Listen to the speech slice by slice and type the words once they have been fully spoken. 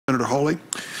Senator Hawley.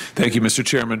 Thank you, Mr.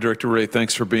 Chairman. Director Wray,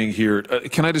 thanks for being here.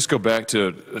 Can I just go back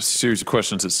to a series of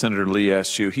questions that Senator Lee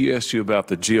asked you? He asked you about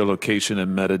the geolocation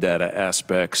and metadata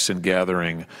aspects and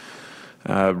gathering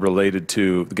related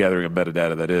to the gathering of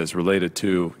metadata, that is, related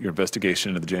to your investigation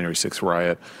into the January 6th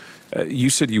riot. You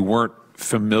said you weren't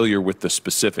familiar with the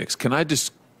specifics. Can I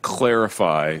just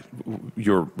clarify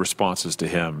your responses to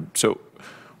him? So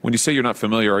when you say you're not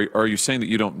familiar, are you saying that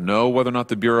you don't know whether or not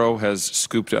the Bureau has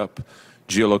scooped up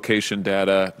geolocation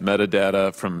data,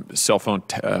 metadata from cell phone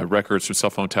records from cell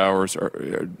phone towers?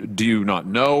 Or do you not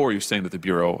know, or are you saying that the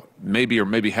Bureau maybe or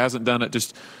maybe hasn't done it?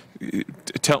 Just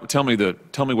tell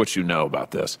me what you know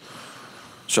about this.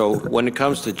 So when it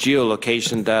comes to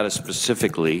geolocation data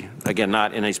specifically, again,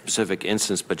 not in a specific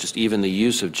instance, but just even the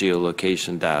use of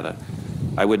geolocation data,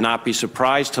 I would not be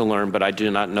surprised to learn, but I do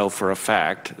not know for a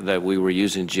fact that we were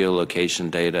using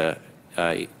geolocation data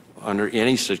under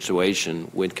any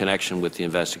situation in connection with the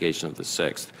investigation of the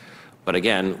 6th. But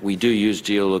again, we do use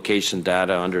geolocation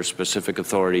data under specific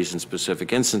authorities in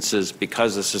specific instances.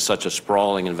 Because this is such a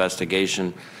sprawling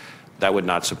investigation, that would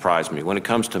not surprise me. When it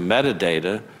comes to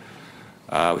metadata,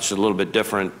 which is a little bit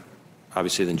different,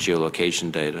 obviously, than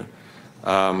geolocation data,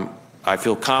 I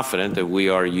feel confident that we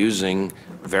are using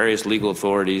various legal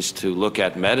authorities to look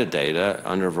at metadata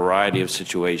under a variety of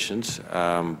situations.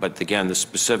 But again, the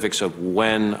specifics of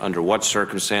when, under what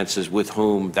circumstances, with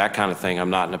whom, that kind of thing,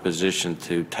 I'm not in a position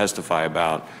to testify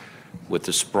about with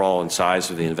the sprawl and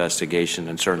size of the investigation,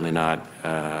 and certainly not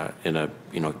in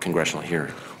a congressional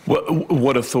hearing.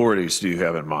 What authorities do you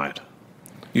have in mind?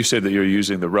 You said that you're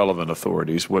using the relevant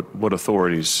authorities. What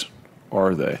authorities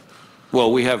are they?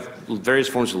 Well, we have various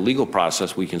forms of legal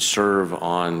process we can serve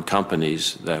on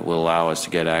companies that will allow us to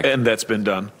get access. And that's been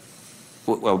done?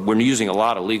 Well, we're using a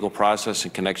lot of legal process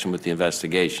in connection with the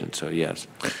investigation, so yes.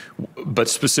 But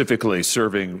specifically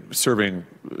serving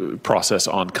process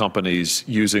on companies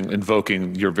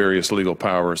invoking your various legal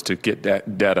powers to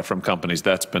get data from companies,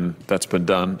 that's been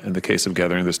done in the case of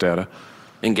gathering this data?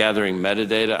 In gathering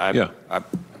metadata,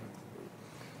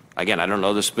 again, I don't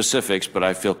know the specifics, but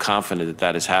I feel confident that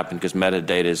that has happened because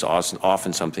metadata is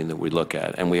often something that we look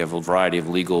at, and we have a variety of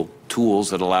legal tools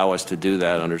that allow us to do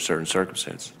that under certain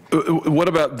circumstances. What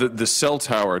about the cell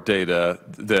tower data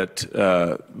that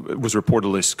was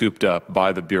reportedly scooped up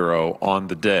by the Bureau on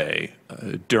the day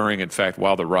during, in fact,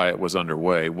 while the riot was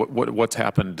underway? What's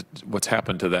happened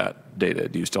to that data?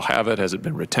 Do you still have it? Has it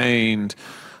been retained?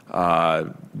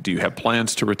 Do you have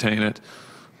plans to retain it?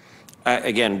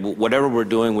 Again, whatever we're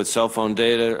doing with cell phone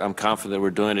data, I'm confident we're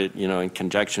doing it, in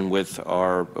conjunction with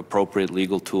our appropriate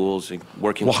legal tools and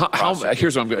working with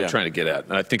here's what I'm trying to get at,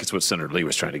 and I think it's what Senator Lee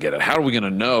was trying to get at. How are we going to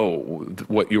know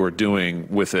what you are doing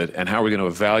with it, and how are we going to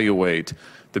evaluate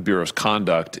the Bureau's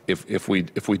conduct if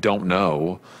we don't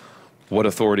know what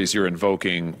authorities you're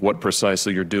invoking, what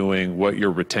precisely you're doing, what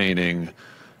you're retaining?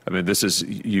 I mean, this is,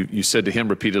 you said to him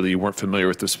repeatedly you weren't familiar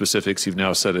with the specifics. You've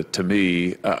now said it to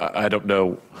me. I don't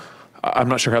know. I'm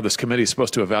not sure how this committee is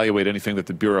supposed to evaluate anything that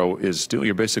the Bureau is doing.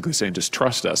 You're basically saying just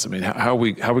trust us. I mean, how are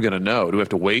we going to know? Do we have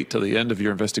to wait till the end of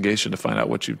your investigation to find out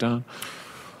what you've done?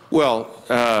 Well,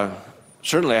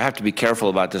 certainly I have to be careful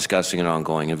about discussing an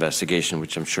ongoing investigation,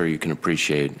 which I'm sure you can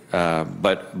appreciate.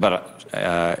 But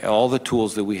all the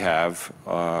tools that we have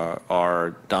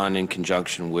are done in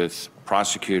conjunction with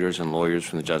prosecutors and lawyers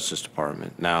from the Justice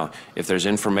Department. Now, if there's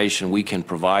information we can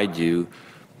provide you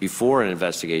before an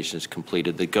investigation is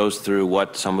completed that goes through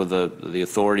what some of the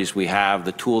authorities we have,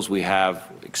 the tools we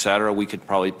have, et cetera, we could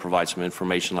probably provide some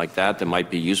information like that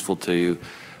might be useful to you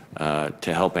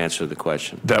to help answer the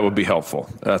question. That would be helpful.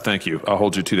 Thank you. I'll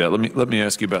hold you to that. Let me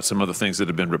ask you about some other things that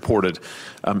have been reported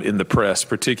in the press.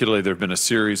 Particularly, there have been a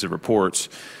series of reports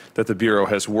that the Bureau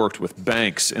has worked with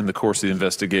banks in the course of the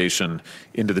investigation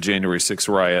into the January 6th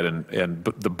riot and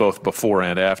both before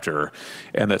and after,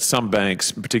 and that some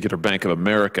banks, in particular Bank of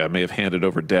America, may have handed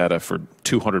over data for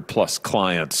 200 plus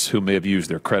clients who may have used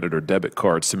their credit or debit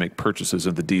cards to make purchases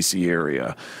in the D.C.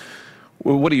 area.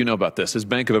 Well, what do you know about this? Has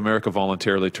Bank of America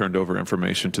voluntarily turned over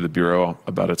information to the Bureau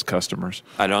about its customers?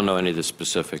 I don't know any of the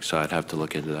specifics, so I'd have to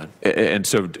look into that. And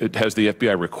so has the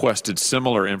FBI requested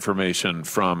similar information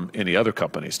from any other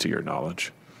companies, to your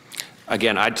knowledge?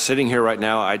 Again, sitting here right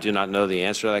now, I do not know the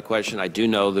answer to that question. I do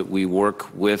know that we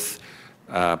work with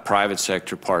private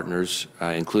sector partners,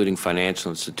 including financial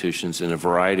institutions, in a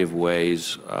variety of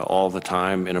ways all the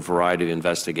time in a variety of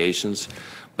investigations.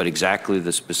 But exactly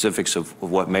the specifics of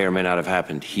what may or may not have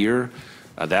happened here,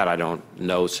 that I don't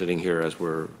know sitting here as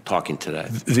we're talking today.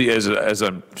 As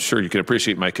I'm sure you can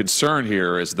appreciate, my concern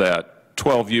here is that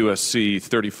 12 U.S.C.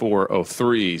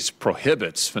 3403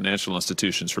 prohibits financial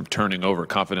institutions from turning over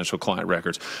confidential client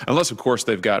records, unless, of course,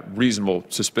 they've got reasonable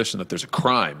suspicion that there's a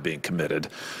crime being committed.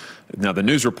 Now, the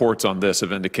news reports on this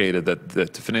have indicated that the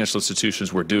financial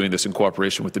institutions were doing this in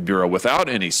cooperation with the Bureau without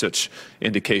any such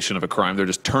indication of a crime. They're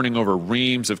just turning over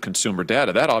reams of consumer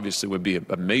data. That obviously would be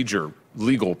a major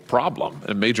legal problem,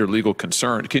 a major legal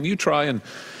concern. Can you try and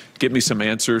give me some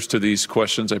answers to these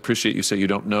questions? I appreciate you say you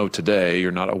don't know today,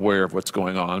 you're not aware of what's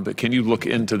going on, but can you look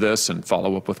into this and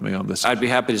follow up with me on this? I'd be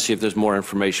happy to see if there's more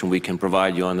information we can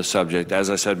provide you on the subject. As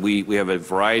I said, we have a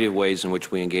variety of ways in which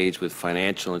we engage with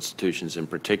financial institutions in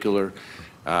particular.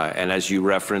 And as you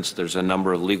referenced, there's a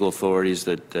number of legal authorities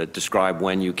that describe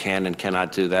when you can and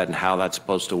cannot do that and how that's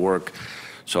supposed to work.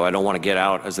 So I don't want to get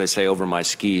out, as they say, over my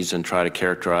skis and try to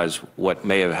characterize what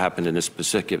may have happened in this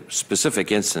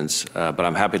specific instance, but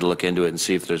I'm happy to look into it and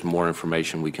see if there's more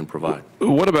information we can provide.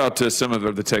 What about some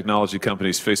of the technology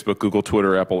companies, Facebook, Google,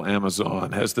 Twitter, Apple,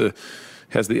 Amazon? Has the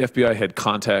FBI had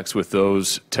contacts with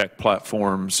those tech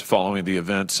platforms following the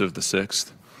events of the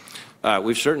 6th?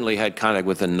 We've certainly had contact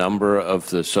with a number of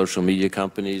the social media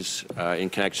companies in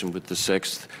connection with the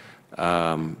 6th.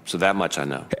 So that much I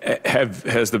know.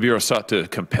 Has the Bureau sought to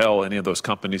compel any of those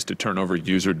companies to turn over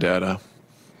user data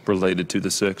related to the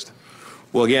 6th?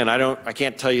 Well, again, I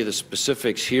can't tell you the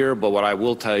specifics here, but what I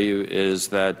will tell you is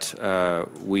that I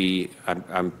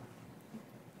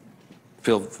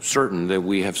feel certain that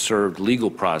we have served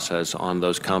legal process on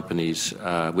those companies,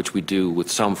 which we do with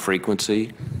some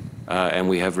frequency. And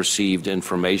we have received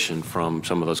information from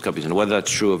some of those companies. And whether that's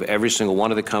true of every single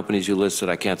one of the companies you listed,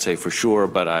 I can't say for sure,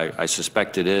 but I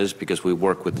suspect it is because we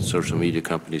work with the social media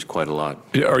companies quite a lot.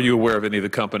 Are you aware of any of the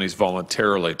companies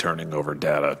voluntarily turning over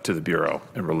data to the Bureau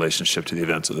in relationship to the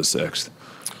events of the 6th?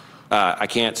 I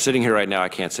can't, sitting here right now, I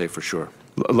can't say for sure.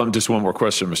 Just one more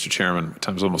question, Mr. Chairman.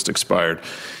 Time's almost expired.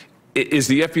 Is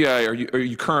the FBI, are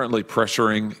you currently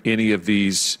pressuring any of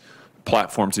these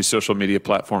platforms, these social media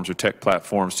platforms or tech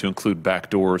platforms, to include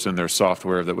backdoors in their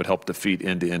software that would help defeat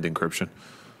end-to-end encryption?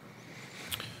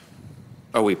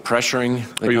 Are we pressuring?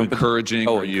 Are you encouraging?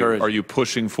 Oh, are you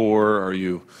pushing for? Are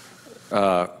you?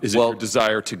 Is it your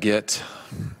desire to get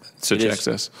such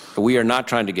access? We are not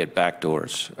trying to get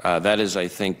backdoors. That is, I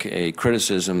think, a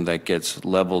criticism that gets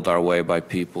leveled our way by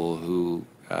people who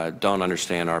don't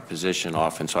understand our position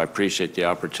often. So I appreciate the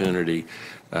opportunity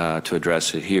to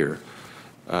address it here.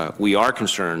 We are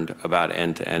concerned about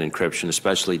end-to-end encryption,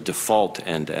 especially default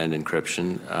end-to-end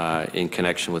encryption in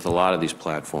connection with a lot of these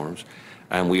platforms.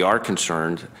 And we are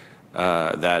concerned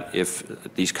that if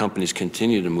these companies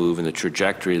continue to move in the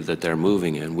trajectory that they're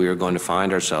moving in, we are going to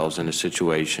find ourselves in a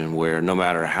situation where no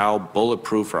matter how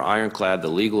bulletproof or ironclad the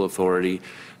legal authority,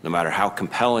 no matter how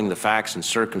compelling the facts and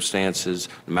circumstances,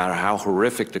 no matter how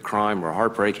horrific the crime or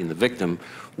heartbreaking the victim,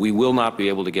 we will not be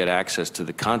able to get access to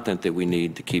the content that we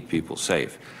need to keep people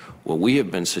safe. What we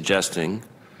have been suggesting,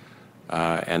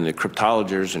 and the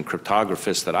cryptologists and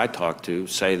cryptographists that I talk to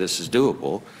say this is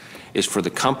doable, is for the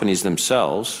companies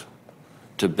themselves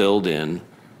to build in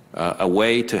a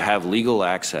way to have legal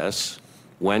access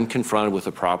when confronted with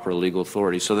a proper legal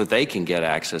authority so that they can get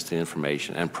access to the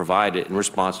information and provide it in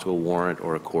response to a warrant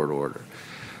or a court order.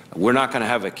 We're not going to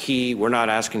have a key. We're not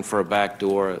asking for a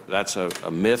backdoor. That's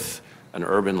a myth, an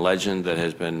urban legend that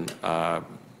has been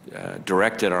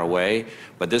directed our way.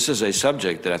 But this is a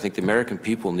subject that I think the American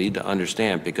people need to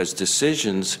understand, because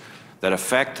decisions that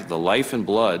affect the life and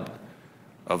blood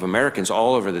of Americans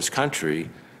all over this country,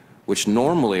 which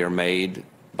normally are made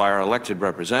by our elected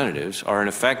representatives, are in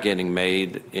effect getting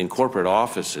made in corporate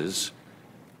offices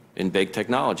in big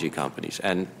technology companies.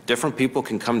 And different people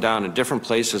can come down in different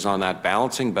places on that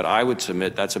balancing, but I would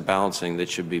submit that's a balancing that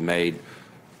should be made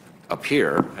up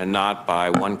here and not by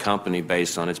one company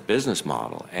based on its business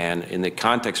model. And in the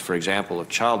context, for example, of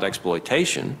child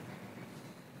exploitation,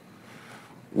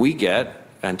 we get,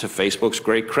 and to Facebook's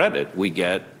great credit, we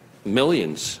get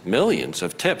millions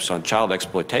of tips on child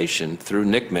exploitation through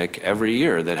NCMEC every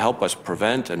year that help us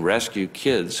prevent and rescue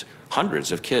kids,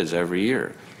 hundreds of kids every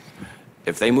year.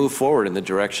 If they move forward in the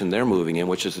direction they're moving in,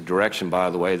 which is the direction, by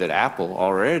the way, that Apple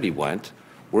already went,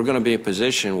 we're going to be in a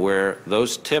position where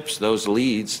those tips, those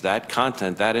leads, that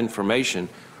content, that information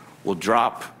will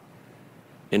drop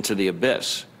into the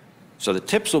abyss. So the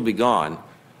tips will be gone.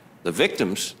 The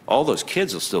victims, all those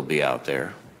kids will still be out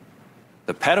there.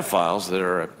 The pedophiles that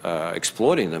are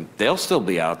exploiting them, they'll still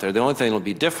be out there. The only thing that will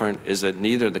be different is that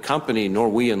neither the company nor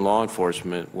we in law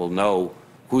enforcement will know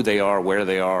who they are, where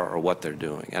they are, or what they're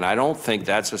doing. And I don't think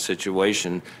that's a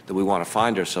situation that we want to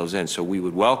find ourselves in. So we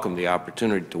would welcome the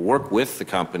opportunity to work with the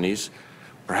companies,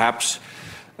 perhaps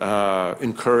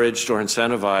encouraged or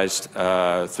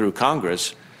incentivized through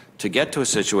Congress to get to a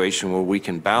situation where we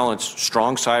can balance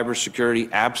strong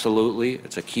cybersecurity, absolutely.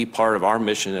 It's a key part of our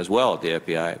mission as well at the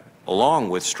FBI, along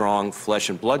with strong flesh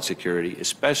and blood security,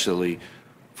 especially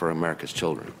for America's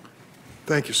children.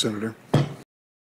 Thank you, Senator.